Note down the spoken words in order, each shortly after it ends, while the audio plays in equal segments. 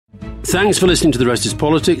Thanks for listening to The Rest is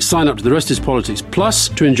Politics. Sign up to The Rest is Politics Plus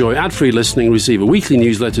to enjoy ad-free listening, receive a weekly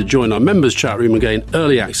newsletter, join our members' chat room and gain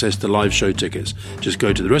early access to live show tickets. Just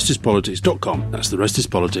go to therestispolitics.com. That's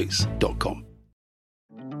therestispolitics.com.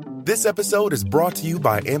 This episode is brought to you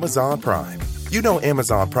by Amazon Prime. You know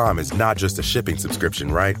Amazon Prime is not just a shipping subscription,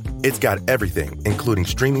 right? It's got everything, including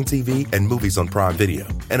streaming TV and movies on Prime Video.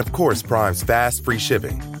 And of course, Prime's fast, free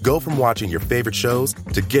shipping. Go from watching your favorite shows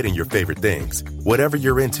to getting your favorite things. Whatever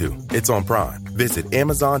you're into, it's on Prime. Visit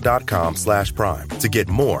Amazon.com/Prime to get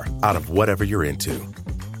more out of whatever you're into.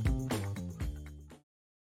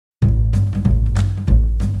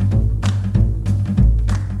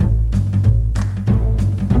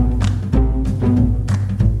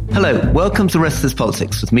 Hello, welcome to The Rest is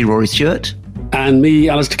Politics with me, Rory Stewart. And me,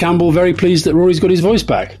 Alistair Campbell. Very pleased that Rory's got his voice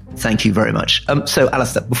back. Thank you very much. So,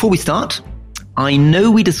 Alistair, before we start, I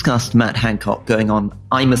know we discussed Matt Hancock going on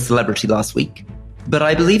I'm a Celebrity last week, but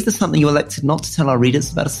I believe there's something you elected not to tell our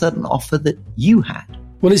readers about a certain offer that you had.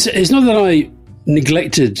 Well, it's not that I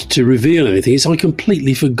neglected to reveal anything. It's I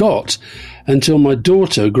completely forgot until my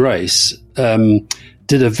daughter, Grace,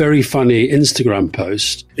 did a very funny Instagram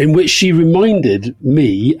post in which she reminded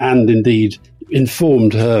me, and indeed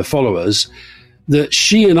informed her followers, that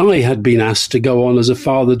she and I had been asked to go on as a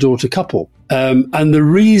father-daughter couple. And the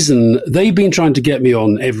reason they've been trying to get me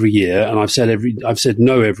on every year, and I've said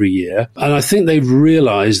no every year, and I think they've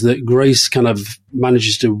realised that Grace kind of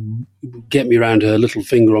manages to get me around her little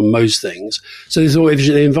finger on most things. So they thought if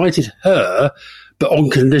they invited her, but on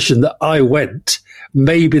condition that I went,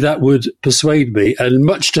 maybe that would persuade me. And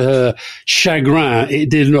much to her chagrin, it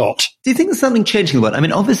did not. Do you think there's something changing about it? I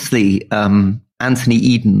mean, obviously, Anthony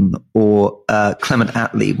Eden or Clement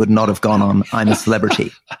Attlee would not have gone on I'm a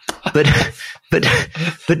Celebrity. But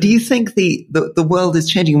do you think the world is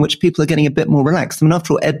changing in which people are getting a bit more relaxed? I mean,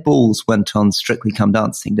 after all, Ed Balls went on Strictly Come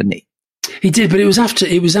Dancing, didn't he? He did, but it was after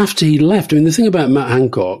he left. I mean, the thing about Matt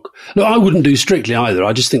Hancock, no, I wouldn't do Strictly either.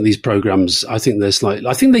 I just think these programs, I think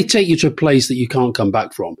they take you to a place that you can't come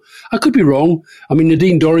back from. I could be wrong. I mean,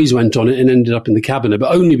 Nadine Dorries went on it and ended up in the cabinet,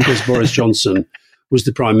 but only because Boris Johnson was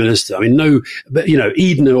the Prime Minister. I mean,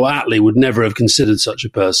 Eden or Attlee would never have considered such a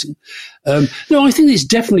person. No, I think it's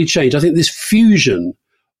definitely changed. I think this fusion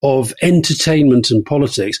of entertainment and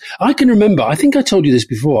politics. I can remember, I think I told you this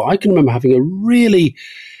before, I can remember having a really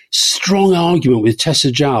strong argument with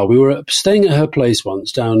Tessa Jowell. We were staying at her place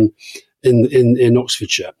once down in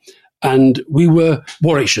Oxfordshire, and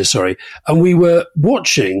Warwickshire, sorry, and we were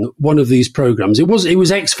watching one of these programs. It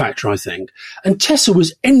was X Factor, I think, and Tessa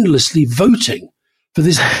was endlessly voting for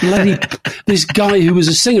this this guy who was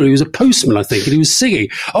a singer. He was a postman, I think, and he was singing,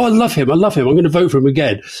 "Oh, I love him. I'm going to vote for him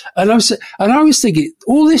again." And I was thinking,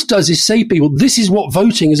 all this does is say people, this is what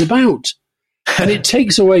voting is about. And it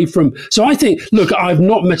takes away from... So I think, look, I've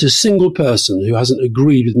not met a single person who hasn't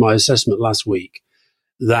agreed with my assessment last week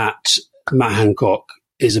that Matt Hancock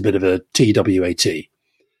is a bit of a TWAT.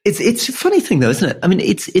 It's a funny thing, though, isn't it? I mean,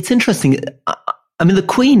 it's interesting. I mean, the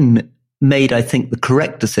Queen made, I think, the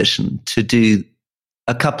correct decision to do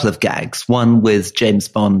a couple of gags, one with James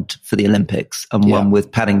Bond for the Olympics and one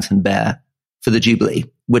with Paddington Bear for the Jubilee,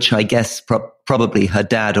 which I guess probably her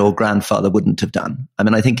dad or grandfather wouldn't have done. I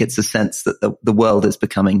mean, I think it's a sense that the world is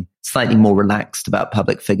becoming slightly more relaxed about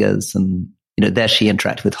public figures, and, you know, there she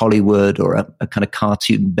interacted with Hollywood or a kind of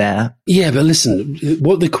cartoon bear. Yeah, but listen,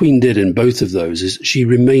 what the Queen did in both of those is she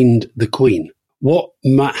remained the Queen. What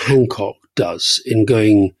Matt Hancock does in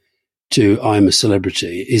going to I'm a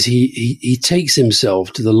Celebrity is he takes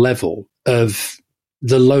himself to the level of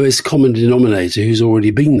the lowest common denominator who's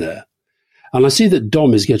already been there. And I see that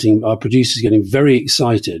Dom our producer is getting very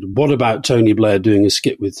excited. What about Tony Blair doing a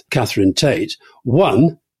skit with Catherine Tate?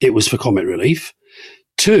 One, it was for comic relief.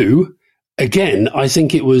 Two, again, I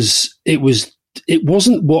think it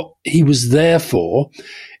wasn't what he was there for.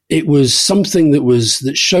 It was something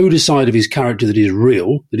that showed a side of his character that is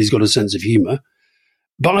real, that he's got a sense of humour.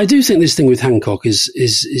 But I do think this thing with Hancock is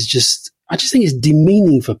just, I just think it's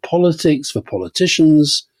demeaning for politics, for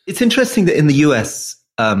politicians. It's interesting that in the US,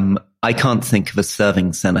 I can't think of a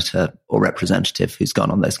serving senator or representative who's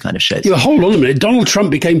gone on those kind of shows. Yeah, hold on a minute. Donald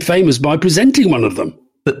Trump became famous by presenting one of them.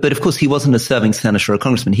 But of course, he wasn't a serving senator or a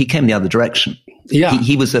congressman. He came the other direction. Yeah.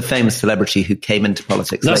 He was a famous celebrity who came into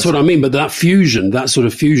politics. That's later. What I mean. But that sort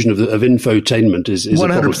of fusion of infotainment is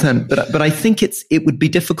 100%. But I think it would be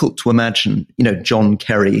difficult to imagine, you know, John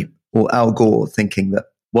Kerry or Al Gore thinking that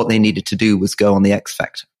what they needed to do was go on the X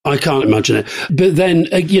Factor. I can't imagine it. But then,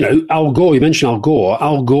 Al Gore, you mentioned Al Gore.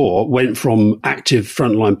 Al Gore went from active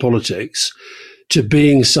frontline politics to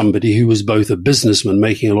being somebody who was both a businessman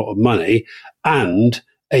making a lot of money and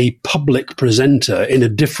a public presenter in a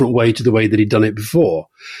different way to the way that he'd done it before.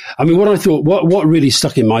 I mean, what really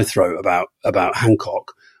stuck in my throat about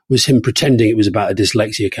Hancock was him pretending it was about a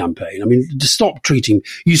dyslexia campaign. I mean, to stop treating,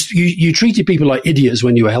 you treated people like idiots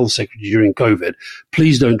when you were health secretary during COVID.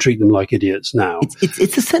 Please don't treat them like idiots now.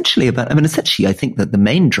 It's essentially about, I think that the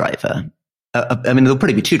main driver, there'll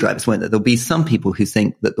probably be two drivers, won't there? There'll be some people who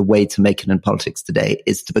think that the way to make it in politics today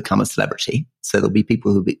is to become a celebrity. So there'll be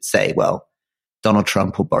people who say, well, Donald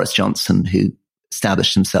Trump or Boris Johnson, who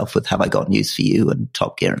established himself with Have I Got News for You and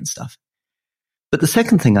Top Gear and stuff. But the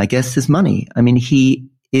second thing, I guess, is money. I mean, he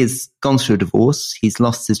is gone through a divorce. He's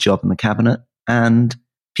lost his job in the cabinet, and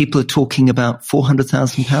people are talking about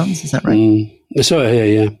 £400,000. Is that right? So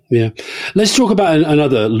yeah. Let's talk about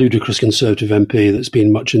another ludicrous Conservative MP that's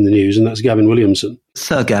been much in the news, and that's Gavin Williamson.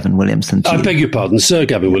 Sir Gavin Williamson. I beg your pardon, Sir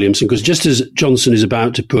Gavin Williamson, because just as Johnson is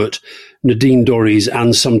about to put Nadine Dorries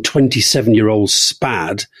and some 27-year-old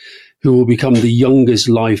spad, who will become the youngest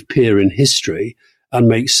live peer in history and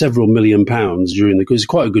make several £1 million because it's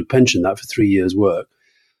quite a good pension that for 3 years' work.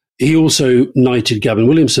 He also knighted Gavin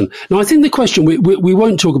Williamson. Now, I think the question, we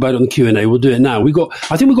won't talk about it on the Q&A, we'll do it now.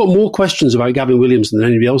 I think we've got more questions about Gavin Williamson than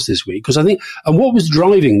anybody else this week, because I think, and what was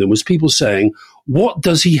driving them was people saying, what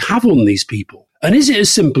does he have on these people? And is it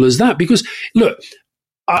as simple as that? Because, look,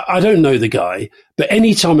 I don't know the guy, but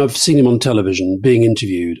any time I've seen him on television being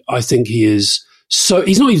interviewed, I think he's not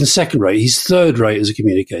even second rate, he's third rate as a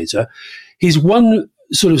communicator. His one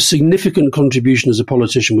sort of significant contribution as a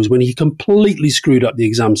politician was when he completely screwed up the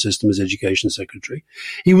exam system as Education Secretary.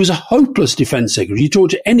 He was a hopeless Defence Secretary. You talk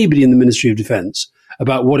to anybody in the Ministry of Defence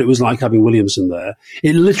about what it was like having Williamson there.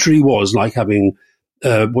 It literally was like having,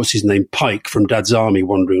 Pike from Dad's Army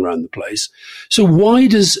wandering around the place. So why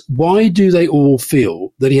do they all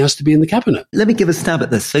feel that he has to be in the cabinet? Let me give a stab at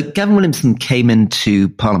this. So Gavin Williamson came into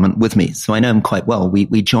Parliament with me, so I know him quite well.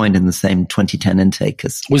 We joined in the same 2010 intake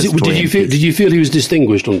as Did you feel he was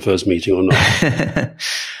distinguished on first meeting or not?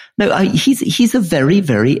 No, he's a very,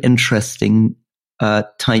 very interesting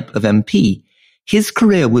type of MP. His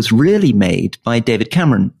career was really made by David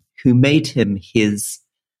Cameron, who made him his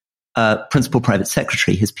principal private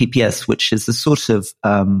secretary, his PPS, which is a sort of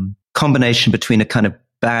combination between a kind of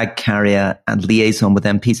bag carrier and liaison with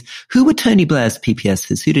MPs. Who were Tony Blair's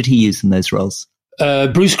PPSs? Who did he use in those roles?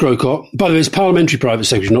 Bruce Crocott. By the way, it's parliamentary private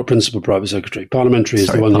secretary, not principal private secretary. Parliamentary is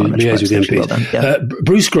the one who liaises with the MPs. Well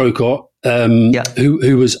Bruce Crocott,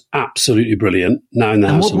 who was absolutely brilliant, now in the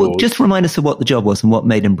House of Lords. Just remind us of what the job was and what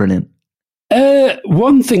made him brilliant.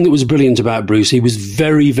 One thing that was brilliant about Bruce, he was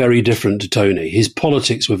very, very different to Tony. His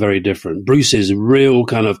politics were very different. Bruce is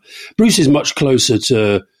much closer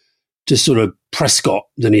to sort of Prescott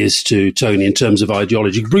than he is to Tony in terms of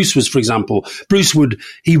ideology. Bruce was, for example,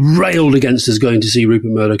 he railed against us going to see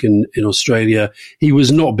Rupert Murdoch in Australia. He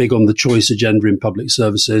was not big on the choice agenda in public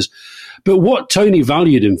services. But what Tony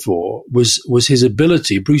valued him for was Bruce's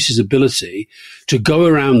ability to go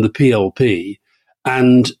around the PLP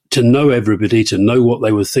and to know everybody, to know what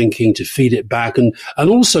they were thinking, to feed it back, and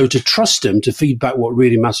also to trust him to feed back what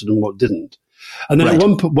really mattered and what didn't. And then at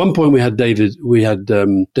one point we had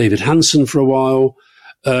David Hanson for a while.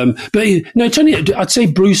 Tony, I'd say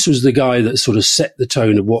Bruce was the guy that sort of set the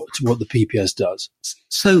tone of what the PPS does.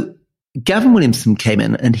 So Gavin Williamson came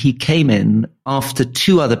in, and he came in after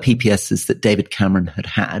two other PPSs that David Cameron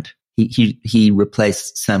had. He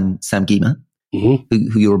replaced Sam Gyimah, who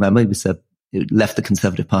you'll remember, he left the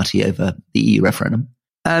Conservative Party over the EU referendum.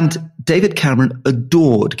 And David Cameron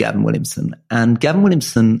adored Gavin Williamson. And Gavin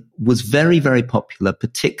Williamson was very, very popular,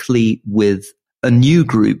 particularly with a new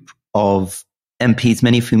group of MPs,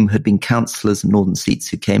 many of whom had been councillors in northern seats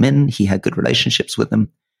who came in. He had good relationships with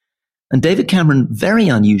them. And David Cameron, very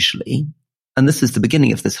unusually, and this is the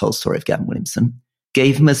beginning of this whole story of Gavin Williamson,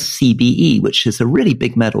 gave him a CBE, which is a really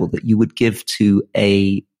big medal that you would give to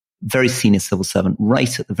a very senior civil servant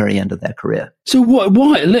right at the very end of their career. So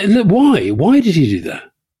why did he do that?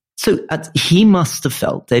 So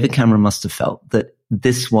David Cameron must have felt that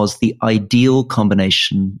this was the ideal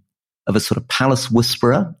combination of a sort of palace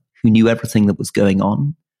whisperer who knew everything that was going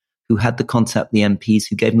on, who had the contact with the MPs,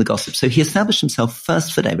 who gave him the gossip. So he established himself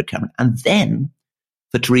first for David Cameron and then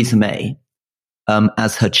for Theresa May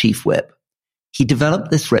as her chief whip. He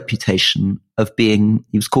developed this reputation of he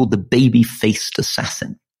was called the baby-faced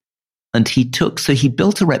assassin. And he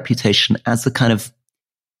built a reputation as a kind of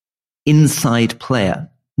inside player,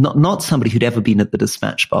 not somebody who'd ever been at the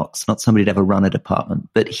dispatch box, not somebody who'd ever run a department,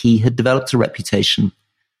 but he had developed a reputation,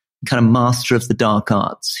 kind of master of the dark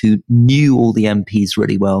arts, who knew all the MPs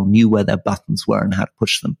really well, knew where their buttons were and how to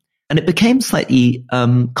push them. And it became slightly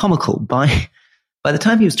comical by the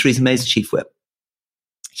time he was Theresa May's chief whip.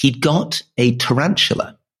 he'd got a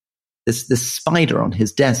tarantula, this spider on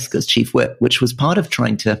his desk as chief whip, which was part of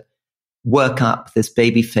trying to work up this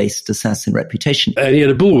baby-faced assassin reputation. And he had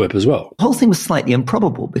a bullwhip as well. The whole thing was slightly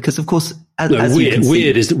improbable because, of course,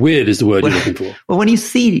 weird is the word you're looking for. Well, when you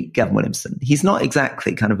see Gavin Williamson, he's not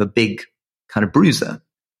exactly kind of a big kind of bruiser.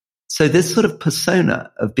 So this sort of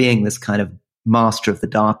persona of being this kind of master of the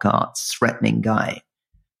dark arts, threatening guy,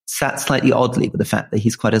 sat slightly oddly with the fact that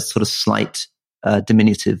he's quite a sort of slight,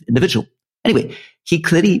 diminutive individual. Anyway, it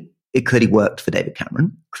clearly worked for David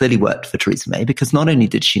Cameron, clearly worked for Theresa May, because not only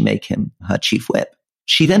did she make him her chief whip,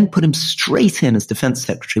 she then put him straight in as defense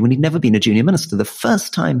secretary when he'd never been a junior minister. The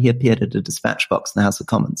first time he appeared at a dispatch box in the House of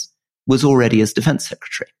Commons was already as defense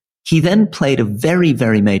secretary. He then played a very,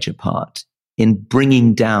 very major part in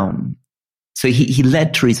bringing down. So he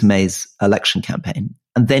led Theresa May's election campaign,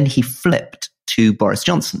 and then he flipped to Boris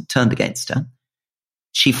Johnson, turned against her.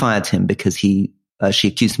 She fired him because she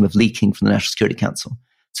accused him of leaking from the National Security Council.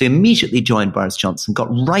 So he immediately joined Boris Johnson, got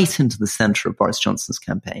right into the center of Boris Johnson's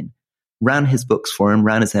campaign, ran his books for him,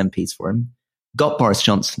 ran his MPs for him, got Boris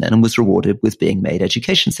Johnson in, and was rewarded with being made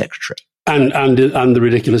education secretary. And the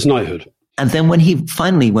ridiculous knighthood. And then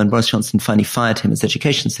when Boris Johnson finally fired him as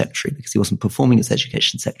education secretary because he wasn't performing as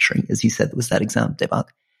education secretary, as he said, there was that exam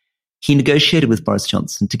debacle, he negotiated with Boris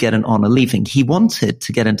Johnson to get an honor leaving. He wanted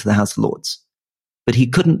to get into the House of Lords, but he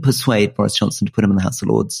couldn't persuade Boris Johnson to put him in the House of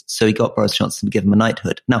Lords, so he got Boris Johnson to give him a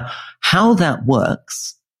knighthood. Now, how that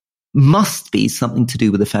works must be something to do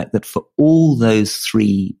with the fact that for all those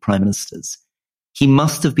three prime ministers, he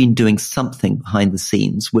must have been doing something behind the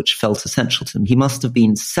scenes which felt essential to him. He must have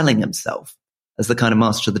been selling himself as the kind of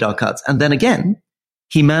master of the dark arts. And then again,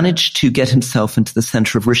 he managed to get himself into the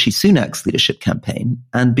center of Rishi Sunak's leadership campaign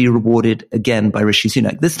and be rewarded again by Rishi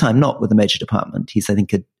Sunak, this time not with a major department. He's, I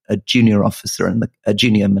think, a junior officer and a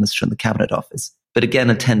junior minister in the cabinet office, but again,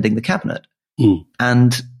 attending the cabinet.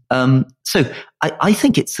 And so I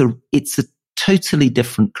think it's a totally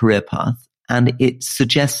different career path. And it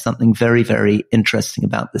suggests something very, very interesting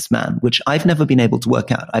about this man, which I've never been able to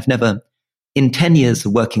work out. In 10 years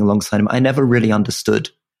of working alongside him, I never really understood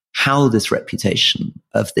how this reputation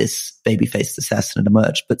of this baby-faced assassin had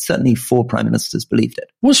emerged, but certainly 4 prime ministers believed it.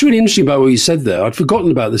 What's really interesting about what you said there, I'd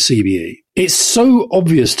forgotten about the CBE. It's so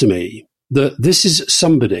obvious to me that this is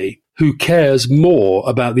somebody who cares more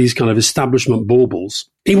about these kind of establishment baubles.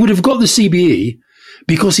 He would have got the CBE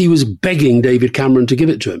because he was begging David Cameron to give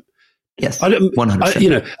it to him. Yes,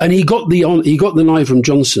 100%. And he got the knife from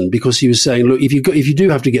Johnson because he was saying, look, if you do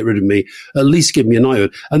have to get rid of me, at least give me a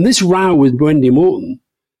knighthood. And this row with Wendy Morton,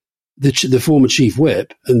 the former chief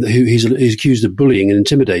whip, and who he's accused of bullying and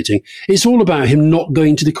intimidating, it's all about him not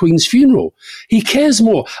going to the Queen's funeral. He cares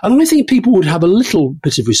more. And I think people would have a little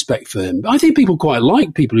bit of respect for him. I think people quite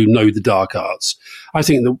like people who know the dark arts. I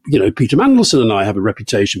think that, Peter Mandelson and I have a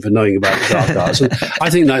reputation for knowing about the dark arts. And I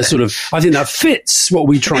think that fits what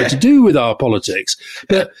we try to do with our politics.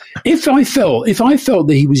 But if I felt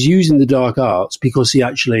that he was using the dark arts because he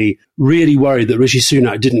actually really worried that Rishi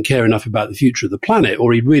Sunak didn't care enough about the future of the planet,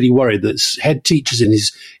 or he really worried that head teachers in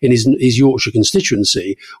his Yorkshire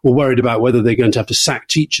constituency were worried about whether they're going to have to sack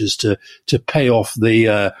teachers to pay off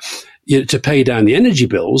to pay down the energy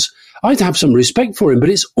bills, I'd have some respect for him. But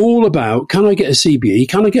it's all about, can I get a CBE?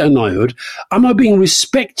 Can I get a knighthood? Am I being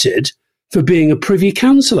respected for being a Privy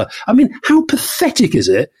Councillor? I mean, how pathetic is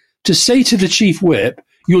it to say to the Chief Whip,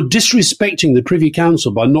 you're disrespecting the Privy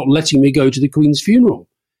Council by not letting me go to the Queen's funeral?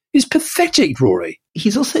 It's pathetic, Rory.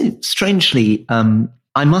 He's also strangely,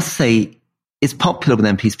 I must say, is popular with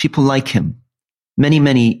MPs. People like him. Many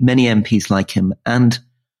MPs like him. And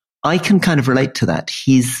I can kind of relate to that.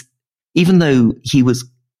 Even though he was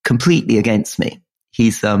completely against me,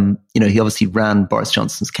 he obviously ran Boris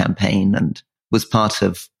Johnson's campaign and was part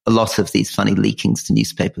of a lot of these funny leakings to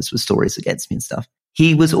newspapers with stories against me and stuff.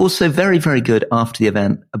 He was also very, very good after the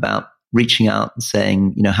event about reaching out and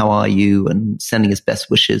saying, how are you, and sending his best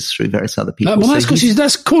wishes through various other people. Well,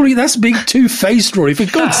 that's being two-faced, Rory. For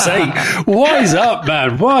God's sake, wise up,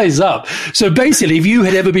 man, wise up. So basically, if you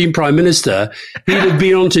had ever been Prime Minister, he'd have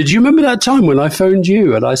been on to, do you remember that time when I phoned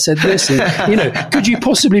you and I said this? And, could you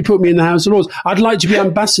possibly put me in the House of Lords? I'd like to be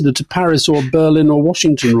ambassador to Paris or Berlin or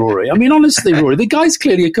Washington, Rory. I mean, honestly, Rory, the guy's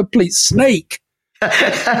clearly a complete snake.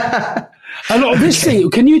 A lot of this thing,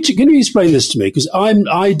 can you explain this to me? Because I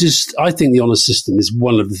think the honour system is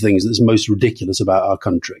one of the things that's most ridiculous about our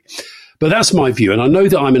country. But that's my view, and I know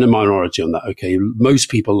that I'm in a minority on that. Okay, most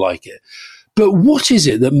people like it, but what is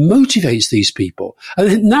it that motivates these people?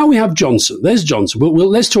 And now we have Johnson. There's Johnson.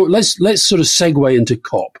 Let's talk. Let's sort of segue into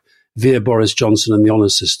COP via Boris Johnson and the honour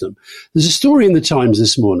system. There's a story in the Times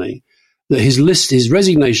this morning that his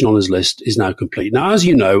resignation on his list is now complete. Now, as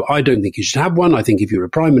you know, I don't think you should have one. I think if you're a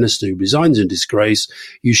prime minister who resigns in disgrace,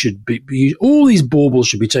 all these baubles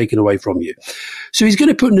should be taken away from you. So he's going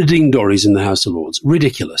to put Nadine Dorries in the House of Lords.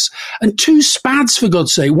 Ridiculous. And two spads, for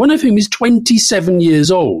God's sake. One of whom is 27 years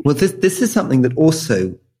old. Well, this is something that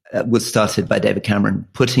also was started by David Cameron,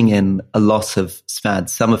 putting in a lot of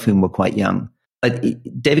spads, some of whom were quite young.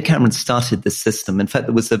 David Cameron started this system. In fact,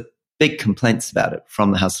 there was a big complaints about it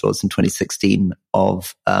from the House of Lords in 2016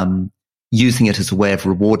 of using it as a way of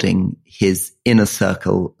rewarding his inner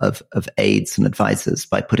circle of aides and advisors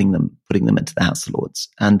by putting them into the House of Lords.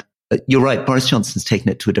 And you're right, Boris Johnson's taken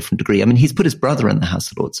it to a different degree. I mean, he's put his brother in the House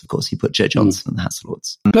of Lords, of course. He put Joe Johnson in the House of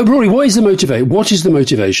Lords. But Rory, what is the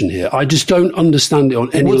motivation here? I just don't understand it on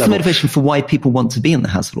any level. What's the motivation for why people want to be in the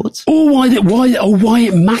House of Lords? Or why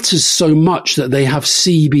it matters so much that they have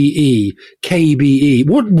CBE, KBE.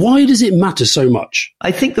 Why does it matter so much?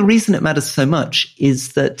 I think the reason it matters so much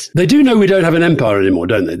is that... They do know we don't have an empire anymore,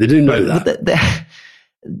 don't they? They do know that.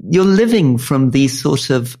 You're living from these sort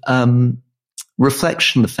of...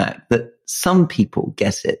 reflection of the fact that some people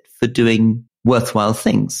get it for doing worthwhile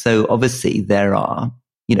things. So obviously there are,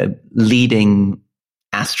 leading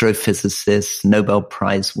astrophysicists, Nobel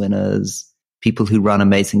Prize winners, people who run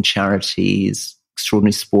amazing charities,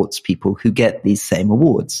 extraordinary sports people who get these same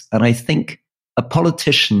awards. And I think a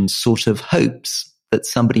politician sort of hopes that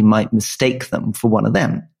somebody might mistake them for one of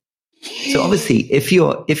them. So obviously if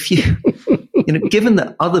you, given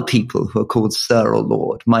that other people who are called Sir or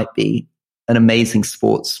Lord might be an amazing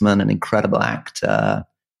sportsman, an incredible actor,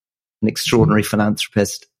 an extraordinary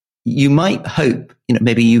philanthropist, you might hope,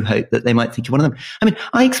 maybe you hope that they might think you're one of them. I mean,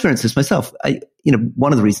 I experienced this myself.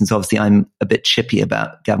 One of the reasons, obviously, I'm a bit chippy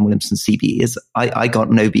about Gavin Williamson's CBE is I got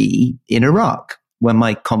an OBE in Iraq when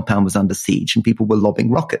my compound was under siege and people were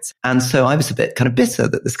lobbing rockets. And so I was a bit kind of bitter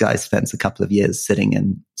that this guy spends a couple of years sitting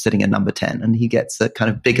in number 10 and he gets a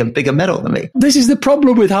kind of bigger medal than me. This is the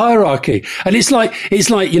problem with hierarchy. And it's like,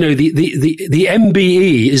 the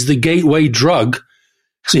MBE is the gateway drug.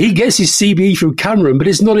 So he gets his CBE from Cameron, but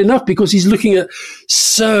it's not enough because he's looking at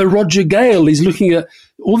Sir Roger Gale. He's looking at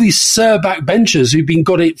all these Sir backbenchers who've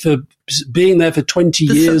got it for being there for 20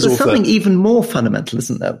 years. There's something even more fundamental,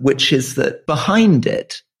 isn't there? Which is that behind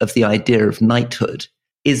it, of the idea of knighthood,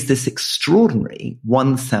 is this extraordinary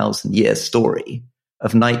 1,000-year story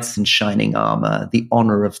of knights in shining armor, the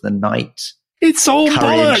honor of the knight. It's all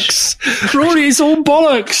courage. Bollocks. Rory, it's all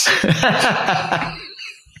bollocks.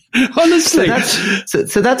 Honestly.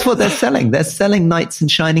 So that's what they're selling. They're selling knights in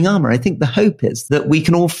shining armor. I think the hope is that we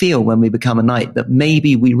can all feel when we become a knight that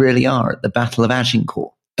maybe we really are at the Battle of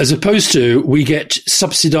Agincourt. As opposed to we get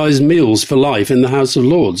subsidized meals for life in the House of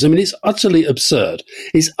Lords. I mean, it's utterly absurd.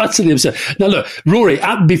 It's utterly absurd. Now, look, Rory,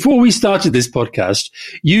 before we started this podcast,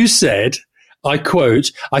 you said, I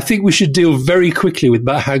quote, I think we should deal very quickly with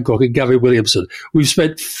Matt Hancock and Gavin Williamson. We've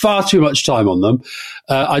spent far too much time on them.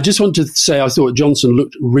 I just want to say I thought Johnson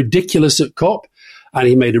looked ridiculous at COP and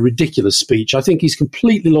he made a ridiculous speech. I think he's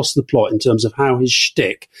completely lost the plot in terms of how his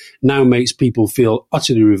shtick now makes people feel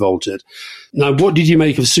utterly revolted. Now, what did you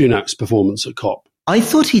make of Sunak's performance at COP? I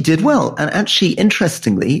thought he did well. And actually,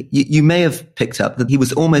 interestingly, you may have picked up that he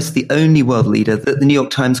was almost the only world leader that the New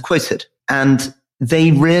York Times quoted. And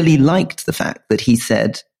they really liked the fact that he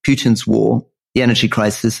said Putin's war, the energy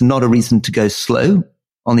crisis, not a reason to go slow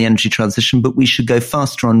on the energy transition, but we should go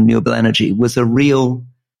faster on renewable energy, was a real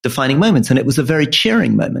defining moment. And it was a very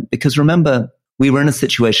cheering moment because remember, we were in a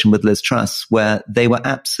situation with Liz Truss where they were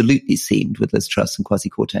absolutely seemed with Liz Truss and Kwasi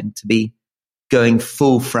Kwarteng to be going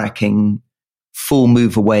full fracking, full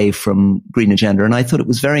move away from green agenda. And I thought it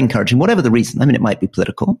was very encouraging, whatever the reason. I mean, it might be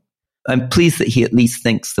political. I'm pleased that he at least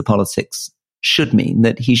thinks the politics should mean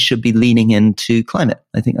that he should be leaning into climate.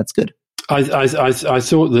 I think that's good. I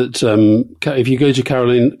thought that if you go to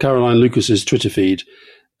Caroline Lucas's Twitter feed,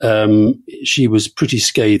 she was pretty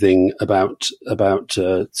scathing about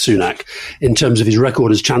Sunak in terms of his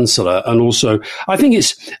record as Chancellor. And also, I think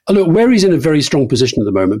where he's in a very strong position at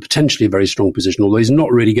the moment, potentially a very strong position, although he's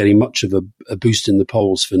not really getting much of a boost in the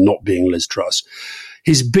polls for not being Liz Truss.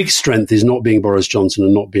 His big strength is not being Boris Johnson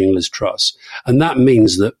and not being Liz Truss. And that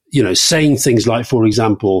means that, saying things like, for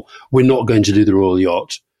example, we're not going to do the Royal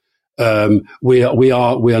Yacht. We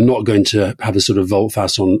are not going to have a sort of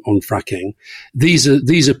volte-face on fracking. These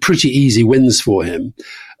are pretty easy wins for him.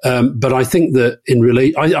 But I think that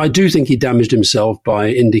I do think he damaged himself by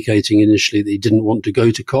indicating initially that he didn't want to go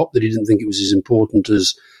to COP, that he didn't think it was as important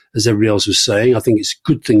as everybody else was saying. I think it's a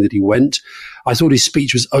good thing that he went. I thought his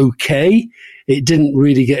speech was okay. It didn't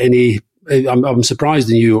really get any. I'm surprised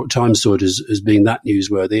the New York Times saw it as being that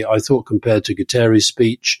newsworthy. I thought compared to Guterres'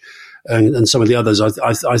 speech, and some of the others,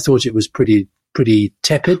 I thought it was pretty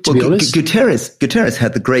tepid, to be honest. Guterres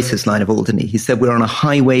had the greatest line of all, didn't he? He said, we're on a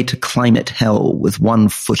highway to climate hell with one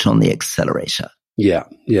foot on the accelerator. Yeah.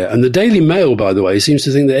 And the Daily Mail, by the way, seems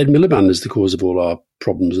to think that Ed Miliband is the cause of all our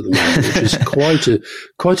problems at the moment, which is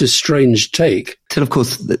quite a strange take. Till, of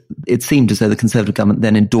course, it seemed as though the Conservative government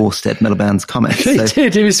then endorsed Ed Miliband's comments. They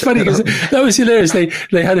did. It was funny because that was hilarious.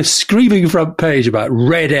 They had a screaming front page about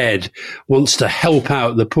Red Ed wants to help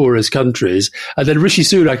out the poorest countries. And then Rishi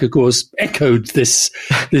Sunak, of course, echoed this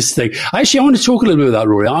thing. Actually, I want to talk a little bit about that,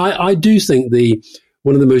 Rory. I do think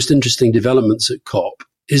one of the most interesting developments at COP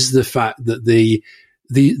is the fact that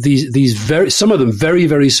some of them very,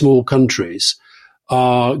 very small countries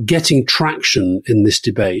are getting traction in this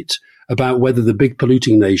debate about whether the big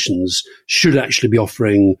polluting nations should actually be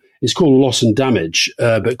offering, it's called loss and damage,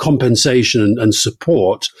 but compensation and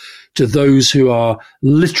support to those who are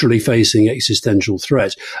literally facing existential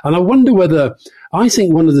threat. And I wonder I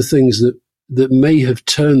think one of the things that may have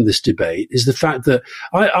turned this debate is the fact that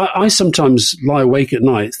I sometimes lie awake at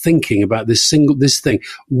night thinking about this thing.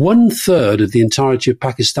 1/3 of the entirety of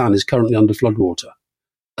Pakistan is currently under floodwater.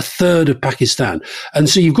 1/3 of Pakistan. And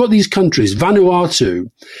so you've got these countries. Vanuatu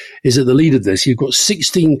is at the lead of this. You've got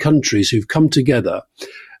 16 countries who've come together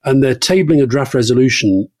and they're tabling a draft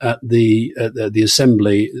resolution at the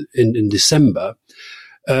Assembly in December,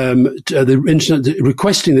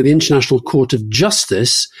 requesting that the International Court of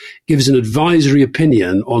Justice gives an advisory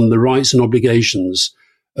opinion on the rights and obligations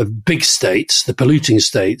of big states, the polluting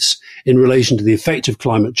states, in relation to the effect of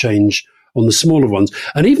climate change on the smaller ones.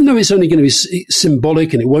 And even though it's only going to be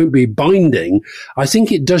symbolic and it won't be binding, I think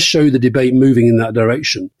it does show the debate moving in that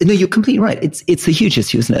direction. No, you're completely right. It's a huge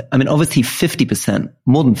issue, isn't it? I mean, obviously 50%,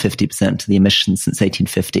 more than 50% of the emissions since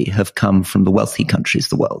 1850 have come from the wealthy countries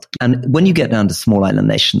of the world. And when you get down to small island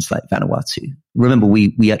nations like Vanuatu, remember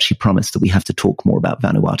we actually promised that we have to talk more about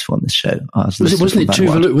Vanuatu on this show. Wasn't it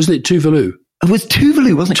Tuvalu? It was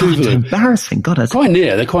Tuvalu, wasn't it? God, it's embarrassing. God, quite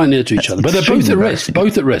near. They're quite near to each other, but they're both at risk.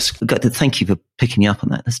 Both at risk. God, thank you for picking me up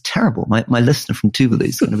on that. That's terrible. My listener from Tuvalu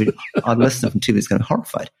is going to be our listener from Tuvalu is going to be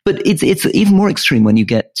horrified. But it's even more extreme when you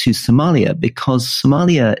get to Somalia, because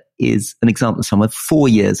Somalia is an example of somewhere 4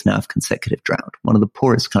 years now of consecutive drought, one of the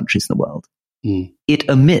poorest countries in the world. It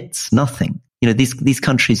emits nothing. You know, these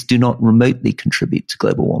countries do not remotely contribute to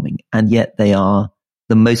global warming, and yet they are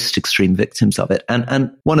the most extreme victims of it.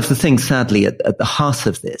 And one of the things, sadly, at the heart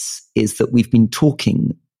of this is that we've been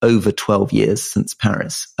talking over 12 years since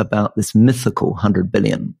Paris about this mythical 100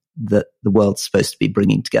 billion that the world's supposed to be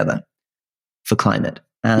bringing together for climate.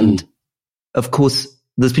 And of course,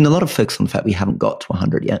 there's been a lot of focus on the fact we haven't got to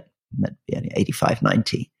 100 yet, maybe 85,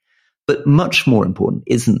 90. But much more important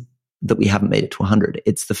isn't that we haven't made it to 100.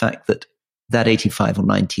 It's the fact that 85 or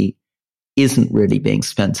 90 isn't really being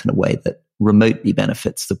spent in a way that remotely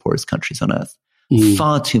benefits the poorest countries on earth.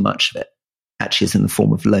 Far too much of it actually is in the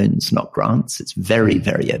form of loans, not grants. It's very,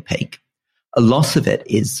 very opaque. A lot of it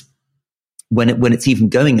is when it's even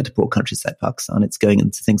going into poor countries like Pakistan, it's going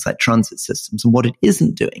into things like transit systems. And what it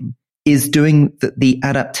isn't doing is doing the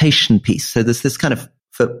adaptation piece. So there's this kind of,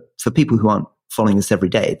 for people who aren't following this every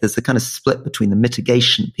day, there's a kind of split between the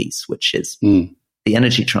mitigation piece, which is the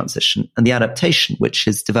energy transition, and the adaptation, which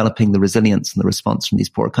is developing the resilience and the response from these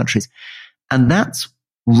poorer countries. And that's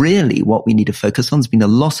really what we need to focus on. There's been a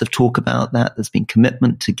lot of talk about that. There's been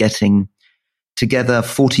commitment to getting together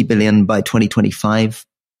 40 billion by 2025,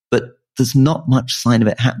 but there's not much sign of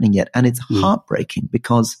it happening yet. And it's heartbreaking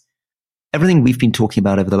because everything we've been talking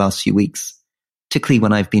about over the last few weeks, particularly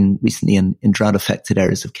when I've been recently in drought affected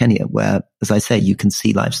areas of Kenya, where, as I say, you can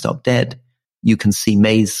see livestock dead. You can see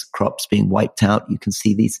maize crops being wiped out. You can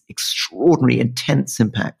see these extraordinary, intense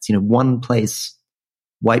impacts. You know, one place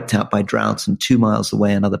wiped out by drought and 2 miles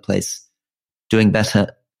away, another place doing better.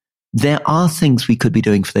 There are things we could be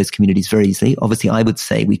doing for those communities very easily. Obviously, I would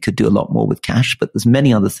say we could do a lot more with cash, but there's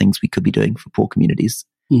many other things we could be doing for poor communities.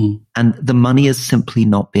 And the money is simply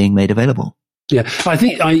not being made available. Yeah, I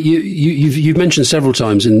think you've mentioned several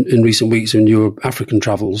times in recent weeks in your African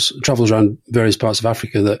travels around various parts of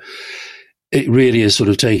Africa, that it really is sort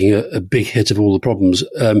of taking a big hit of all the problems.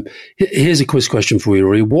 Here's a quiz question for you,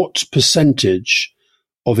 Rory. What percentage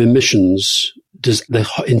of emissions does the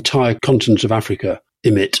entire continent of Africa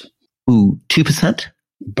emit? 2%?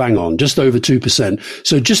 Bang on, just over 2%.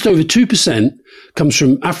 So just over 2% comes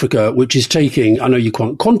from Africa, which is taking, I know you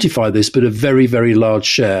can't quantify this, but a very, very large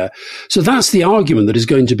share. So that's the argument that is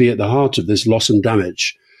going to be at the heart of this loss and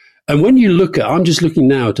damage. And when you look at, I'm just looking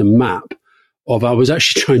now at a map I was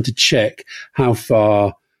actually trying to check how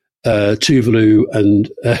far Tuvalu and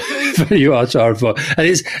Vanuatu are involved.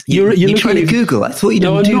 And you're trying to Google. I thought you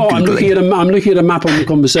didn't do Googling. I'm looking at a map on the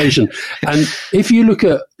conversation. And if you look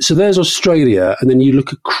at, so there's Australia, and then you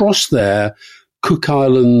look across there, Cook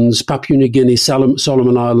Islands, Papua New Guinea,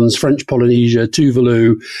 Solomon Islands, French Polynesia,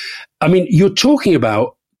 Tuvalu. I mean, you're talking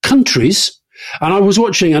about countries. And I was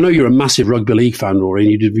watching, I know you're a massive rugby league fan, Rory,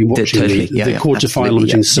 and you'd been watching the quarter-final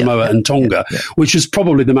between Samoa and Tonga, which was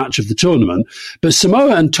probably the match of the tournament. But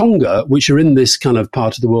Samoa and Tonga, which are in this kind of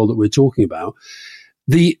part of the world that we're talking about,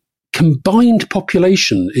 the combined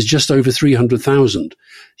population is just over 300,000.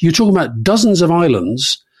 You're talking about dozens of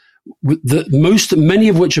islands, many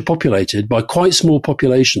of which are populated by quite small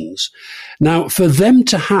populations. Now, for them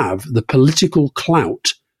to have the political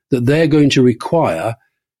clout that they're going to require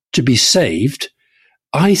to be saved,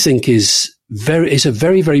 I think is a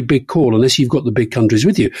very, very big call unless you've got the big countries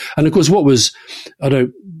with you. And of course, what was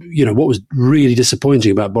really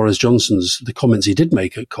disappointing about Boris Johnson's, the comments he did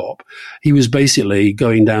make at COP, he was basically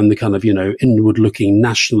going down the kind of, inward looking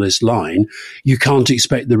nationalist line. You can't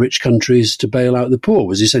expect the rich countries to bail out the poor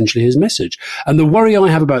was essentially his message. And the worry I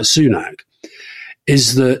have about Sunak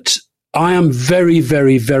is that I am very,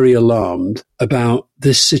 very, very alarmed about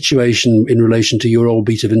this situation in relation to your old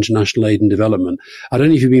beat of international aid and development. I don't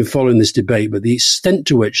know if you've been following this debate, but the extent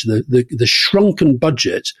to which the shrunken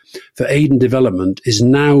budget for aid and development is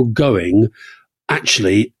now going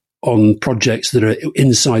actually on projects that are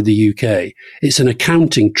inside the UK. It's an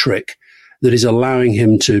accounting trick that is allowing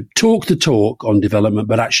him to talk the talk on development,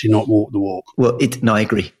 but actually not walk the walk. Well, I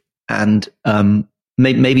agree. And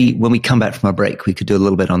maybe when we come back from our break, we could do a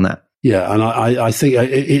little bit on that. Yeah, and I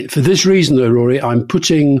think for this reason, though, Rory, I've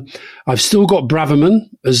still got Braverman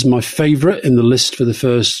as my favourite in the list for the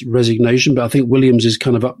first resignation, but I think Williams is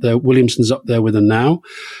kind of up there. Williamson's up there with her now.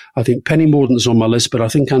 I think Penny Mordaunt's on my list, but I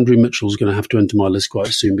think Andrew Mitchell's going to have to enter my list quite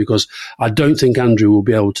soon because I don't think Andrew will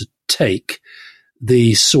be able to take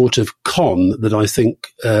the sort of con that I think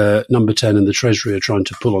Number 10 and the Treasury are trying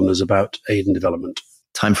to pull on us about aid and development.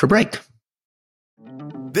 Time for a break.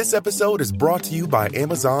 This episode is brought to you by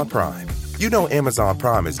Amazon Prime. You know Amazon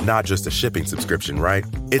Prime is not just a shipping subscription, right?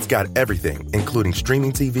 It's got everything, including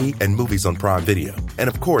streaming TV and movies on Prime Video. And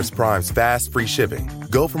of course, Prime's fast, free shipping.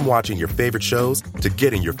 Go from watching your favorite shows to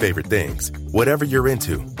getting your favorite things. Whatever you're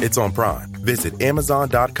into, it's on Prime. Visit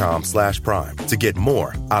Amazon.com/Prime to get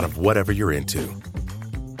more out of whatever you're into.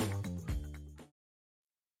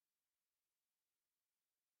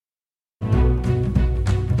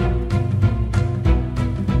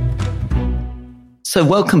 So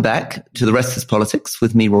welcome back to The Rest is Politics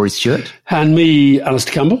with me, Rory Stewart. And me,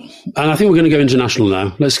 Alistair Campbell. And I think we're going to go international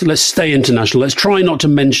now. Let's stay international. Let's try not to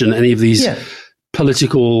mention any of these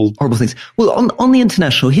political... horrible things. Well, on the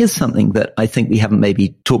international, here's something that I think we haven't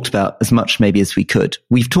maybe talked about as much maybe as we could.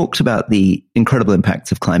 We've talked about the incredible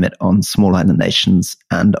impacts of climate on small island nations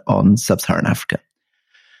and on sub-Saharan Africa.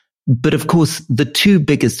 But of course, the two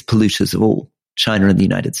biggest polluters of all, China and the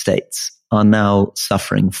United States, are now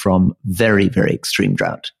suffering from very, very extreme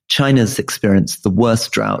drought. China's experienced the worst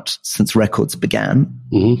drought since records began,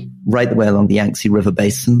 right the way along the Yangtze River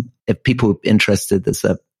basin. If people are interested, there's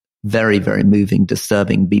a very, very moving,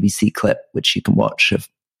 disturbing BBC clip, which you can watch, of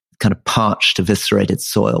kind of parched, eviscerated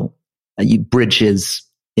soil, bridges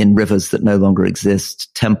in rivers that no longer exist,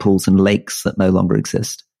 temples and lakes that no longer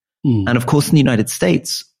exist. And of course, in the United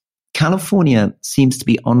States, California seems to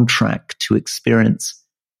be on track to experience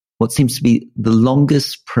what seems to be the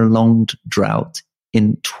longest prolonged drought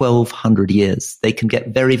in 1,200 years. They can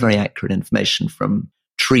get very, very accurate information from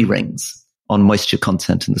tree rings on moisture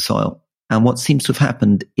content in the soil. And what seems to have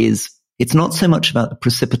happened is it's not so much about the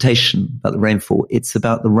precipitation, about the rainfall, it's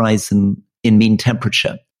about the rise in mean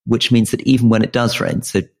temperature, which means that even when it does rain,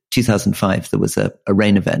 so 2005, there was a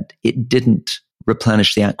rain event, it didn't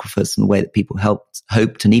replenish the aquifers in the way that people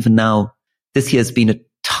hoped. And even now, this year's been a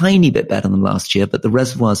tiny bit better than last year, but the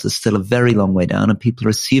reservoirs are still a very long way down, and people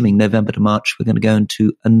are assuming November to March we're going to go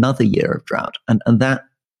into another year of drought. And that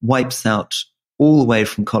wipes out all the way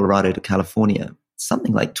from Colorado to California,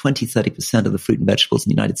 something like 20-30% of the fruit and vegetables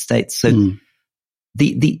in the United States. So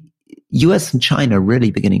the US and China are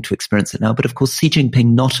really beginning to experience it now. But of course, Xi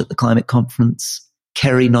Jinping not at the climate conference,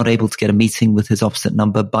 Kerry not able to get a meeting with his opposite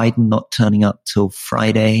number, Biden not turning up till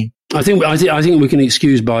Friday. I think we can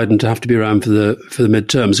excuse Biden to have to be around for the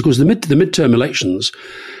midterms. Of course, the midterm elections,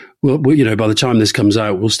 well, by the time this comes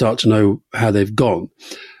out, we'll start to know how they've gone.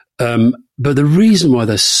 But the reason why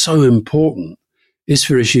they're so important is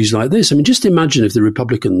for issues like this. I mean, just imagine if the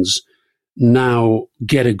Republicans now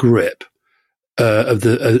get a grip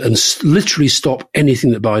literally stop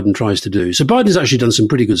anything that Biden tries to do. So Biden's actually done some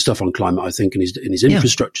pretty good stuff on climate, I think, in his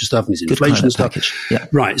infrastructure stuff and his inflation stuff. Yeah.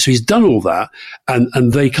 Right. So he's done all that,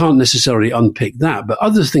 and they can't necessarily unpick that. But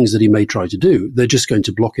other things that he may try to do, they're just going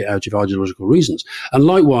to block it out of ideological reasons. And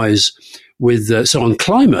likewise with so on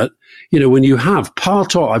climate, when you have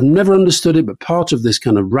part of, I've never understood it, but part of this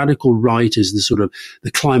kind of radical right is the sort of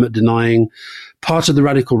the climate denying. Part of the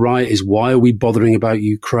radical right is, why are we bothering about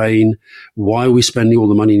Ukraine? Why are we spending all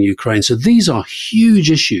the money in Ukraine? So these are huge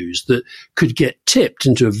issues that could get tipped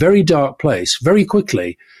into a very dark place very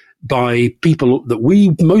quickly by people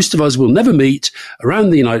that most of us will never meet around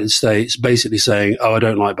the United States, basically saying, oh, I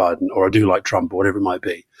don't like Biden, or I do like Trump, or whatever it might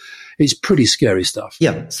be. It's pretty scary stuff.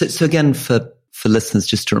 Yeah. So again, for listeners,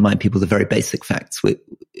 just to remind people the very basic facts,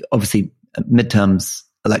 obviously midterms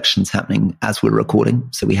elections happening as we're recording,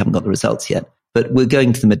 so we haven't got the results yet. But we're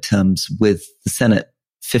going to the midterms with the Senate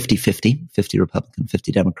 50-50, 50 Republican,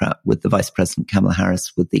 50 Democrat, with the Vice President Kamala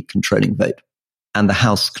Harris with the controlling vote, and the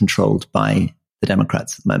House controlled by the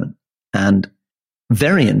Democrats at the moment. And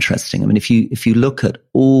very interesting. I mean, if you look at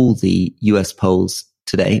all the US polls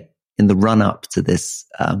today in the run up to this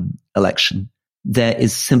election, there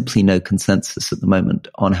is simply no consensus at the moment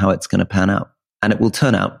on how it's going to pan out. And it will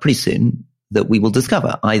turn out pretty soon that we will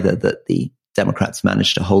discover either that the Democrats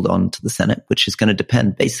managed to hold on to the Senate, which is going to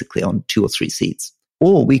depend basically on 2 or 3 seats,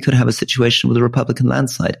 or we could have a situation with a Republican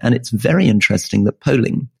landslide. And it's very interesting that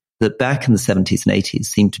polling that back in the 70s and 80s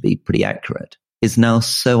seemed to be pretty accurate is now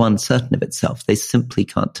so uncertain of itself. They simply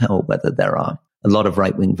can't tell whether there are a lot of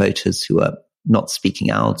right-wing voters who are not speaking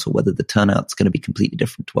out, or whether the turnout's going to be completely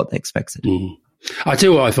different to what they expected. I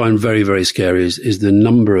tell you what I find very, very scary is the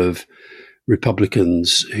number of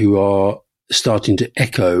Republicans who are starting to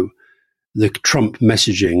echo the Trump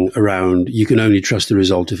messaging around, you can only trust the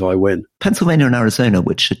result if I win. Pennsylvania and Arizona,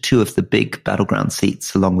 which are 2 of the big battleground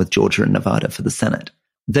seats, along with Georgia and Nevada for the Senate,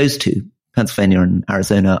 those 2, Pennsylvania and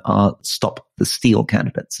Arizona, are stop the steal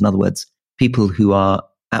candidates. In other words, people who are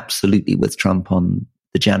absolutely with Trump on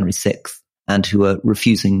the January 6th and who are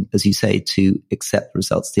refusing, as you say, to accept the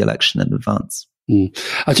results of the election in advance.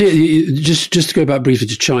 I tell you, just to go back briefly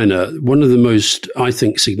to China, one of the most, I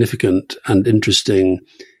think, significant and interesting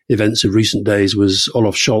events of recent days was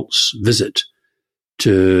Olaf Scholz's visit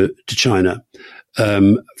to China,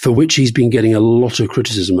 for which he's been getting a lot of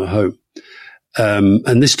criticism at home.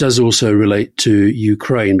 And this does also relate to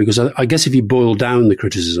Ukraine, because I guess if you boil down the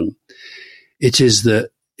criticism, it is that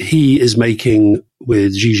he is making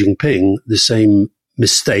with Xi Jinping the same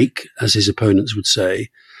mistake, as his opponents would say,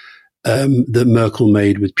 that Merkel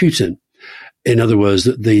made with Putin. In other words,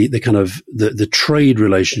 that the kind of the trade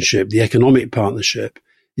relationship, the economic partnership,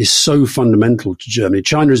 is so fundamental to Germany.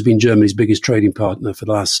 China has been Germany's biggest trading partner for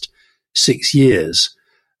the last 6 years,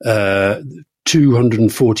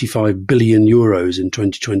 245 billion euros in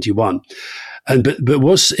 2021. And but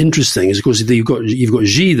what's interesting is, of course, you've got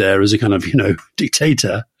Xi there as a kind of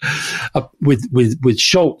dictator, with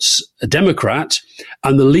Scholz, a Democrat,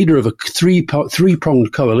 and the leader of a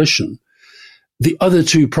three-pronged coalition. The other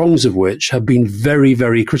 2 prongs of which have been very,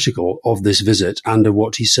 very critical of this visit and of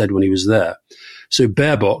what he said when he was there. So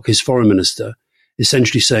Baerbock, his foreign minister,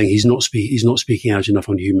 essentially saying he's not speaking out enough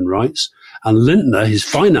on human rights, and Lindner, his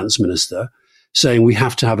finance minister, saying we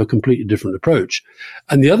have to have a completely different approach.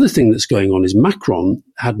 And the other thing that's going on is Macron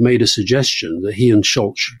had made a suggestion that he and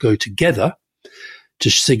Scholz should go together to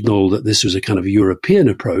signal that this was a kind of European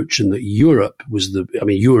approach, and that Europe was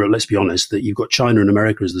Europe, let's be honest, that you've got China and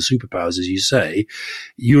America as the superpowers, as you say.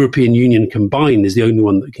 European Union combined is the only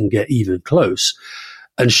one that can get even close.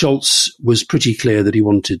 And Scholz was pretty clear that he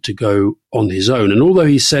wanted to go on his own. And although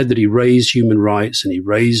he said that he raised human rights and he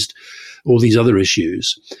raised all these other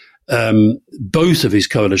issues, both of his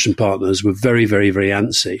coalition partners were very, very, very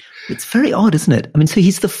antsy. It's very odd, isn't it? I mean, so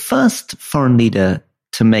he's the first foreign leader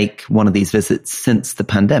to make one of these visits since the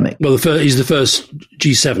pandemic. Well, he's the first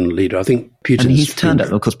G7 leader. I think Putin's... And he's turned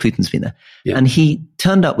up. Of course, Putin's been there. Yeah. And he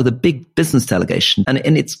turned up with a big business delegation.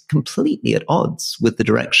 And it's completely at odds with the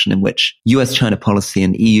direction in which US-China policy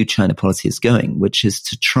and EU-China policy is going, which is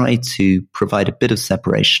to try to provide a bit of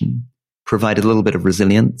separation, provide a little bit of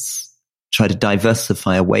resilience, try to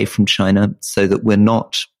diversify away from China so that we're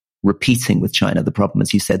not repeating with China the problem,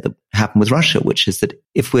 as you said, that happened with Russia, which is that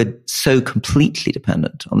if we're so completely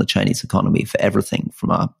dependent on the Chinese economy for everything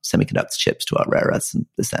from our semiconductor chips to our rare earths and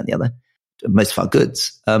this, that, and the other, most of our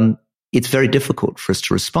goods, it's very difficult for us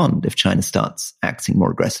to respond if China starts acting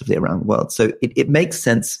more aggressively around the world. So it makes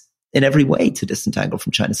sense in every way to disentangle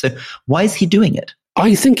from China. So why is he doing it?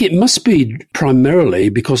 I think it must be primarily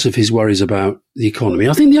because of his worries about the economy.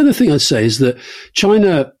 I think the other thing I'd say is that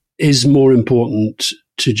China is more important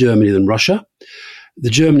to Germany than Russia. The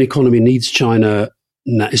German economy needs China,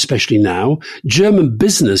 especially now. German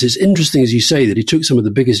business, it's interesting, as you say, that he took some of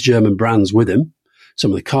the biggest German brands with him,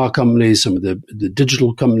 some of the car companies, some of the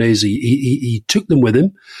digital companies. He took them with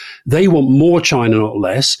him. They want more China, not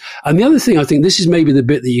less. And the other thing, I think this is maybe the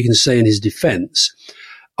bit that you can say in his defense.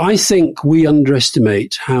 I think we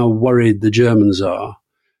underestimate how worried the Germans are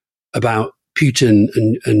about Putin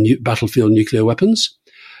and battlefield nuclear weapons.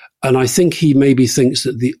 And I think he maybe thinks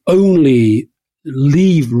that the only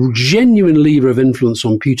genuine lever of influence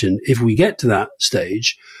on Putin, if we get to that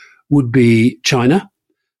stage, would be China,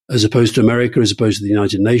 as opposed to America, as opposed to the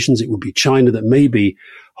United Nations. It would be China that maybe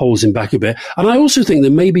holds him back a bit. And I also think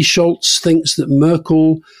that maybe Scholz thinks that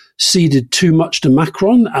Merkel ceded too much to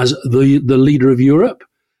Macron as the leader of Europe,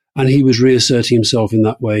 and he was reasserting himself in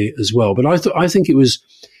that way as well. But I think it was,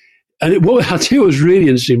 and what I tell you was really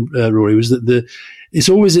interesting, Rory, was that it's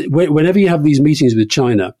always, whenever you have these meetings with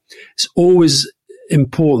China, it's always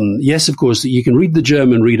important. Yes, of course, that you can read the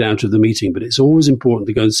German readout of the meeting, but it's always important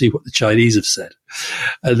to go and see what the Chinese have said.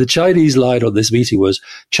 The Chinese line on this meeting was,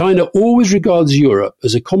 China always regards Europe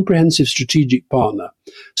as a comprehensive strategic partner,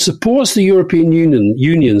 supports the European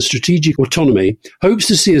Union's strategic autonomy, hopes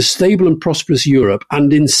to see a stable and prosperous Europe,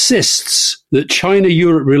 and insists that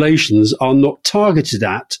China-Europe relations are not targeted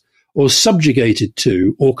at or subjugated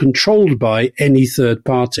to or controlled by any third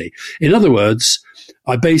party. In other words,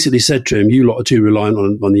 I basically said to him, you lot are too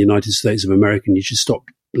reliant on the United States of America, and you should stop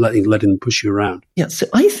letting them push you around. Yeah, so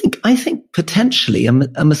I think potentially a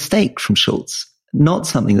mistake from Scholz, not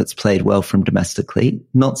something that's played well from domestically,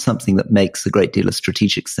 not something that makes a great deal of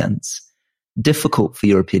strategic sense, difficult for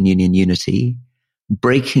European Union unity,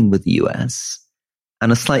 breaking with the US,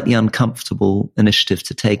 and a slightly uncomfortable initiative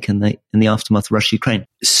to take in the aftermath of Russia-Ukraine.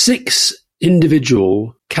 6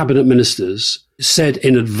 individual cabinet ministers said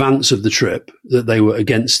in advance of the trip that they were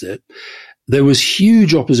against it. There was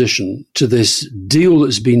huge opposition to this deal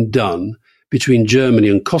that's been done between Germany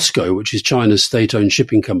and COSCO, which is China's state-owned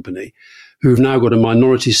shipping company, who've now got a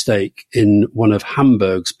minority stake in one of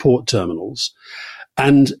Hamburg's port terminals.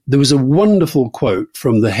 And there was a wonderful quote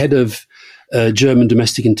from the head of German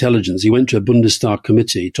domestic intelligence. He went to a Bundestag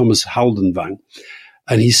committee, Thomas Haldenwang,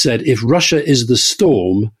 and he said, if Russia is the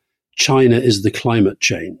storm, China is the climate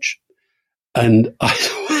change. And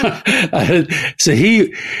so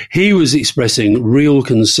he was expressing real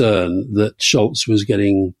concern that Scholz was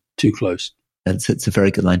getting too close. It's a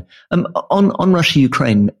very good line. On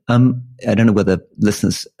Russia-Ukraine, I don't know whether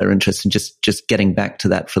listeners are interested in just getting back to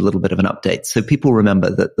that for a little bit of an update. So people remember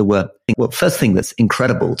that first thing that's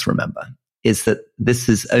incredible to remember is that this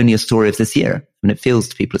is only a story of this year. I mean, it feels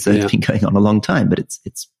to people as though it's been going on a long time, but it's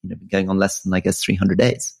been going on less than, I guess, 300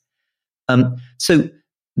 days. So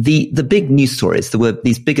the big news stories, there were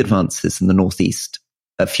these big advances in the northeast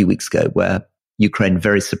a few weeks ago where Ukraine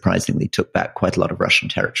very surprisingly took back quite a lot of Russian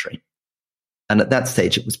territory. And at that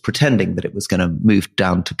stage, it was pretending that it was going to move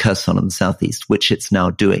down to Kherson in the southeast, which it's now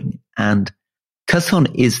doing. And Kherson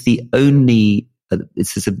is the only,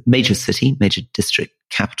 this is a major city, major district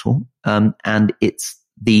capital, and it's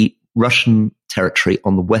the Russian territory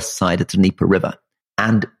on the west side of the Dnieper River.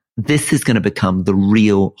 And this is going to become the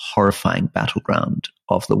real horrifying battleground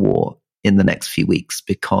of the war in the next few weeks,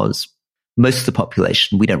 because most of the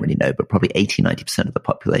population, we don't really know, but probably 80-90% of the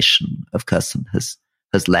population of Kherson has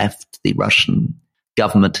left. The Russian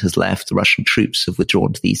government has left. The Russian troops have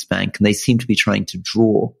withdrawn to the East Bank, and they seem to be trying to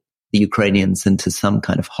draw the Ukrainians into some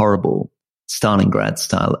kind of horrible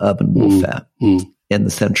Stalingrad-style urban warfare in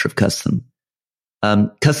the center of Kherson.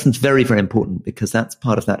 Kherson's very, very important because that's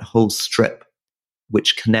part of that whole strip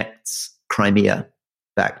which connects Crimea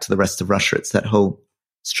back to the rest of Russia. It's that whole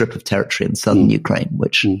strip of territory in southern Ukraine,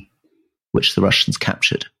 which the Russians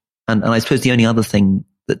captured. And I suppose the only other thing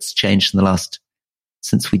that's changed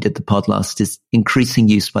since we did the pod last, is increasing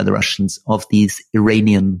use by the Russians of these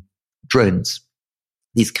Iranian drones,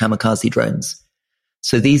 these kamikaze drones.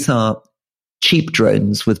 So these are cheap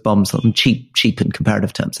drones with bombs on them, cheap in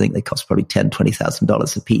comparative terms. I think they cost probably $10,000,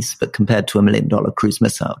 $20,000 a piece, but compared to $1 million cruise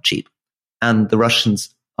missile, cheap. And the Russians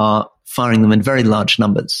are firing them in very large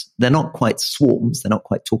numbers. They're not quite swarms. They're not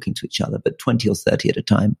quite talking to each other, but 20 or 30 at a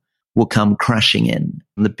time will come crashing in.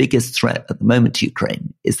 And the biggest threat at the moment to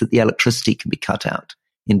Ukraine is that the electricity can be cut out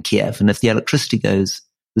in Kiev. And if the electricity goes,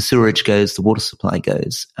 the sewerage goes, the water supply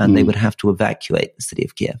goes, and they would have to evacuate the city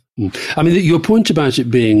of Kiev. I mean, your point about it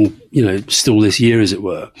being, still this year, as it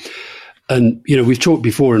were. And, we've talked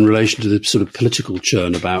before in relation to the sort of political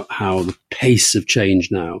churn about how the pace of change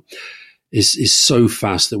now is so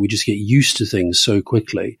fast that we just get used to things so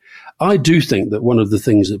quickly. I do think that one of the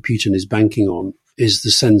things that Putin is banking on is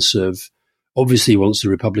the sense of, obviously he wants the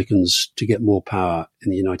Republicans to get more power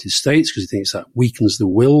in the United States because he thinks that weakens the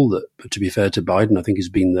will that, to be fair to Biden, I think has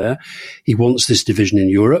been there. He wants this division in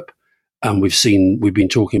Europe. And we've been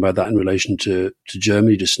talking about that in relation to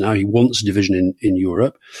Germany just now. He wants division in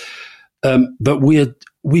Europe. But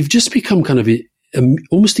we've just become kind of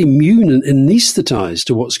almost immune and anesthetized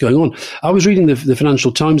to what's going on. I was reading the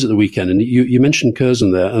Financial Times at the weekend, and you mentioned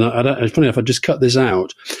Curzon there, and it's funny enough, I just cut this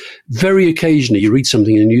out. Very occasionally, you read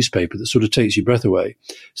something in a newspaper that sort of takes your breath away.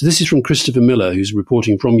 So this is from Christopher Miller, who's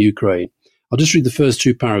reporting from Ukraine. I'll just read the first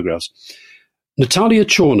two paragraphs. Natalia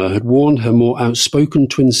Chorna had warned her more outspoken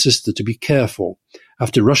twin sister to be careful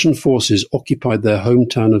after Russian forces occupied their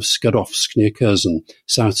hometown of Skadovsk near Curzon,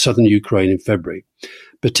 southern Ukraine, in February.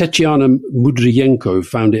 But Tetiana Mudryenko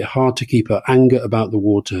found it hard to keep her anger about the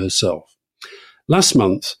war to herself. Last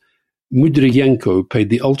month, Mudryenko paid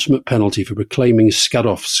the ultimate penalty for proclaiming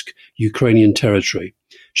Skadovsk Ukrainian territory.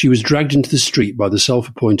 She was dragged into the street by the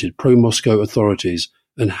self-appointed pro-Moscow authorities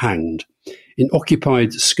and hanged. In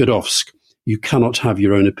occupied Skadovsk, you cannot have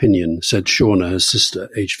your own opinion, said Shauna, her sister,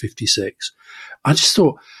 aged 56. I just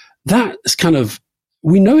thought, that's kind of,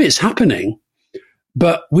 we know it's happening,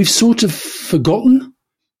 but we've sort of forgotten.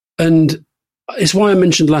 And it's why I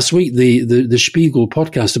mentioned last week the Spiegel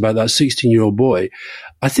podcast about that 16-year-old boy.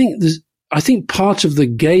 I think part of the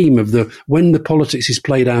game of when the politics is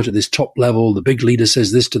played out at this top level, the big leader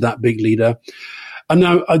says this to that big leader. And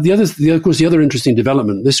now, the other interesting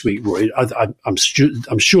development this week, Roy, I'm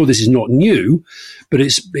sure this is not new, but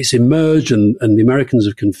it's emerged, and the Americans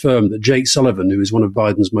have confirmed that Jake Sullivan, who is one of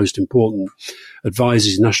Biden's most important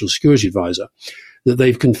advisors, national security advisor, that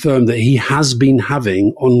they've confirmed that he has been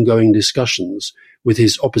having ongoing discussions with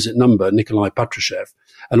his opposite number, Nikolai Patrushev,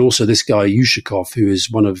 and also this guy Yushakov, who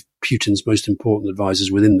is one of Putin's most important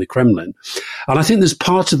advisors within the Kremlin. And I think there's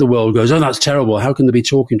part of the world goes, oh, that's terrible. How can they be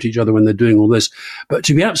talking to each other when they're doing all this? But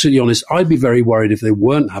to be absolutely honest, I'd be very worried if they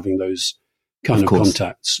weren't having those kind of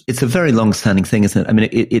contacts. It's a very long-standing thing, isn't it? I mean,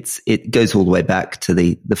 it goes all the way back to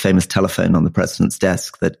the famous telephone on the president's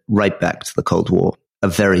desk, that right back to the Cold War, a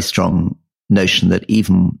very strong notion that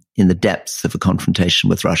even in the depths of a confrontation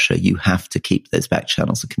with Russia, you have to keep those back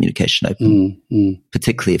channels of communication open,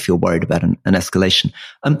 particularly if you're worried about an escalation.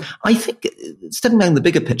 I think, stepping back in the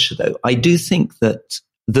bigger picture, though, I do think that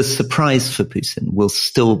the surprise for Putin will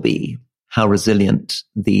still be how resilient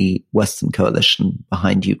the Western coalition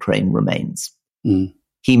behind Ukraine remains.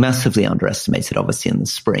 He massively underestimated, obviously, in the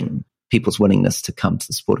spring, people's willingness to come to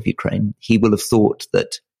the support of Ukraine. He will have thought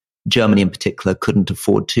that Germany in particular couldn't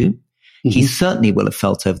afford to. He certainly will have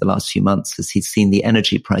felt over the last few months, as he's seen the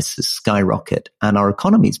energy prices skyrocket and our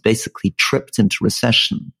economies basically tripped into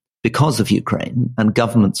recession because of Ukraine and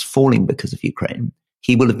governments falling because of Ukraine.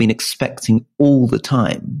 He will have been expecting all the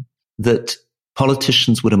time that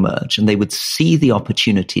politicians would emerge and they would see the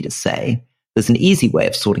opportunity to say, there's an easy way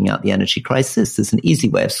of sorting out the energy crisis. There's an easy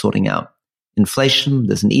way of sorting out inflation.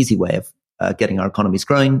 There's an easy way of getting our economies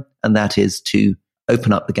growing. And that is to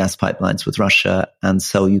open up the gas pipelines with Russia and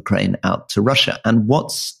sell Ukraine out to Russia. And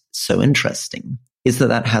what's so interesting is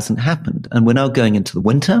that hasn't happened. And we're now going into the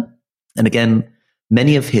winter. And again,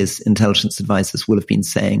 many of his intelligence advisors will have been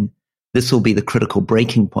saying this will be the critical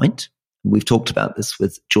breaking point. We've talked about this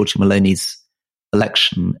with Giorgia Meloni's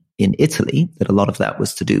election in Italy, that a lot of that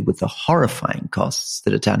was to do with the horrifying costs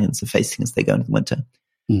that Italians are facing as they go into the winter.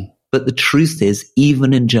 But the truth is,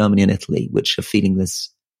 even in Germany and Italy, which are feeling this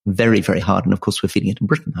very, very hard, and of course we're feeling it in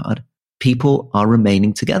Britain hard, people are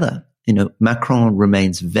remaining together. Macron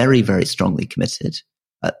remains very, very strongly committed.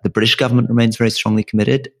 The British government remains very strongly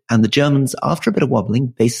committed. And the Germans, after a bit of wobbling,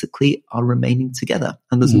 basically are remaining together.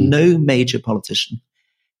 And there's no major politician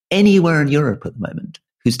anywhere in Europe at the moment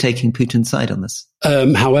who's taking Putin's side on this.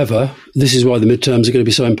 However, this is why the midterms are going to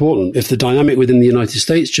be so important. If the dynamic within the United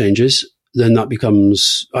States changes, then that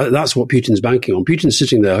becomes, that's what Putin's banking on. Putin's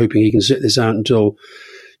sitting there hoping he can sit this out until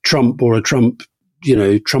Trump or a Trump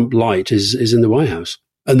light is in the White House.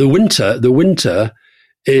 And the winter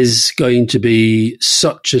is going to be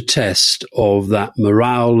such a test of that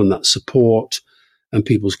morale and that support and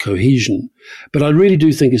people's cohesion. But I really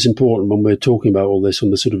do think it's important when we're talking about all this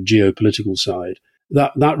on the sort of geopolitical side,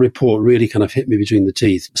 that report really kind of hit me between the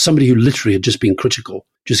teeth. Somebody who literally had just been critical,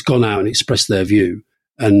 just gone out and expressed their view.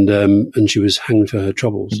 And she was hanged for her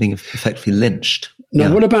troubles. Being effectively lynched.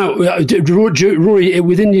 Now, what about, Rory,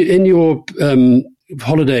 in your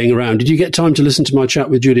holidaying around, did you get time to listen to my chat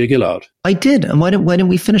with Julia Gillard? I did. And why didn't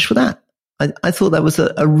we finish with that? I thought that was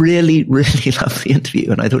a really, really lovely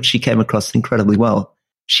interview. And I thought she came across incredibly well.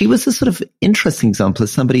 she was a sort of interesting example of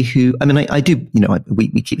somebody who, I mean, I do,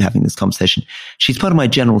 we keep having this conversation. She's part of my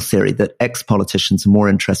general theory that ex-politicians are more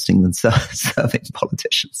interesting than serving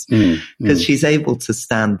politicians, because she's able to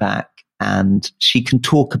stand back and she can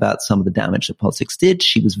talk about some of the damage that politics did.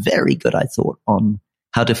 She was very good, I thought, on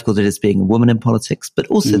how difficult it is being a woman in politics, but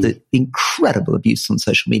also the incredible abuse on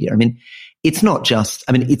social media. I mean, it's not just,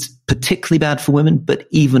 it's particularly bad for women, but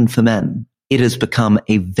even for men, it has become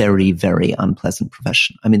a very, very unpleasant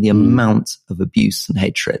profession. I mean, the amount of abuse and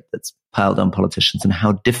hatred that's piled on politicians and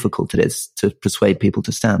how difficult it is to persuade people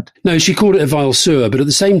to stand. No, she called it a vile sewer, but at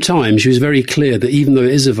the same time, she was very clear that even though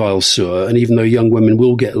it is a vile sewer, and even though young women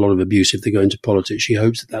will get a lot of abuse if they go into politics, she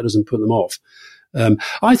hopes that doesn't put them off.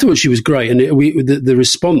 I thought she was great, and the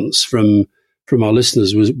response from our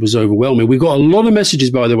listeners was overwhelming. We got a lot of messages,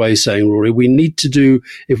 by the way, saying, Rory, we need to do,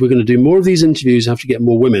 if we're going to do more of these interviews, have to get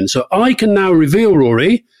more women. So I can now reveal,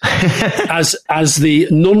 Rory, as the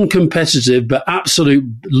non-competitive but absolute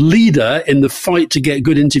leader in the fight to get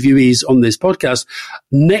good interviewees on this podcast.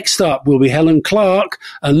 Next up will be Helen Clark,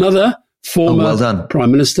 another former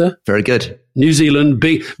Prime Minister. Very good. New Zealand,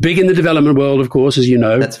 big in the development world, of course, as you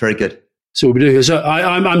know. That's very good. So we'll be doing. So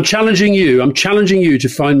I'm challenging you. I'm challenging you to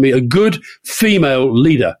find me a good female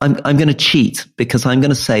leader. I'm going to cheat, because I'm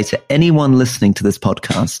going to say to anyone listening to this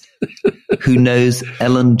podcast who knows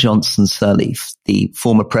Ellen Johnson Sirleaf, the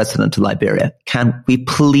former president of Liberia, can we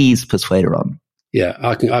please persuade her on? Yeah,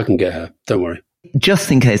 I can get her. Don't worry.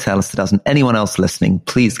 Just in case Alistair doesn't, anyone else listening,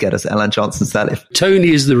 please get us Ellen Johnson Sirleaf. Tony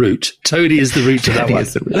is the route. Tony is the route to that one.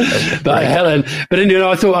 Okay, but Helen, but anyway,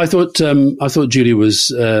 I thought Julie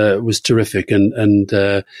was terrific, and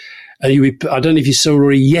I don't know if you saw,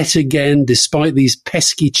 Rory, yet again, despite these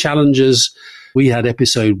pesky challenges, we had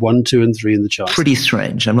episode 1, 2, and 3 in the charts. Pretty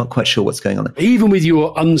strange. I'm not quite sure what's going on there. Even with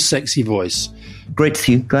your unsexy voice. Great to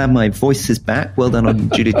see you. Glad my voice is back. Well done on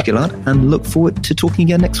Julie Gillard, and look forward to talking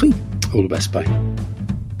again next week. All the best. Bye.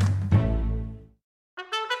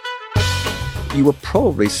 You were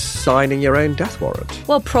probably signing your own death warrant.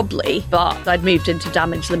 Well, probably, but I'd moved into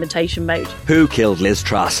damage limitation mode. Who killed Liz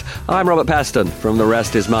Truss? I'm Robert Peston from The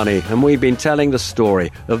Rest Is Money, and we've been telling the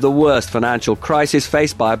story of the worst financial crisis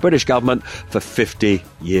faced by a British government for 50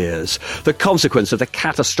 years. The consequence of the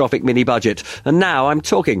catastrophic mini-budget. And now I'm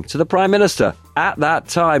talking to the Prime Minister at that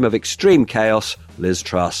time of extreme chaos, Liz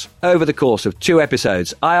Truss. Over the course of 2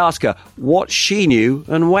 episodes, I ask her what she knew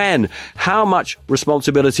and when, how much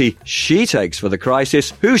responsibility she takes for the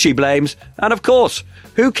crisis, who she blames, and of course,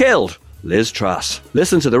 who killed Liz Truss.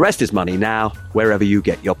 Listen to The Rest Is Money now, wherever you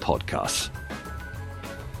get your podcasts.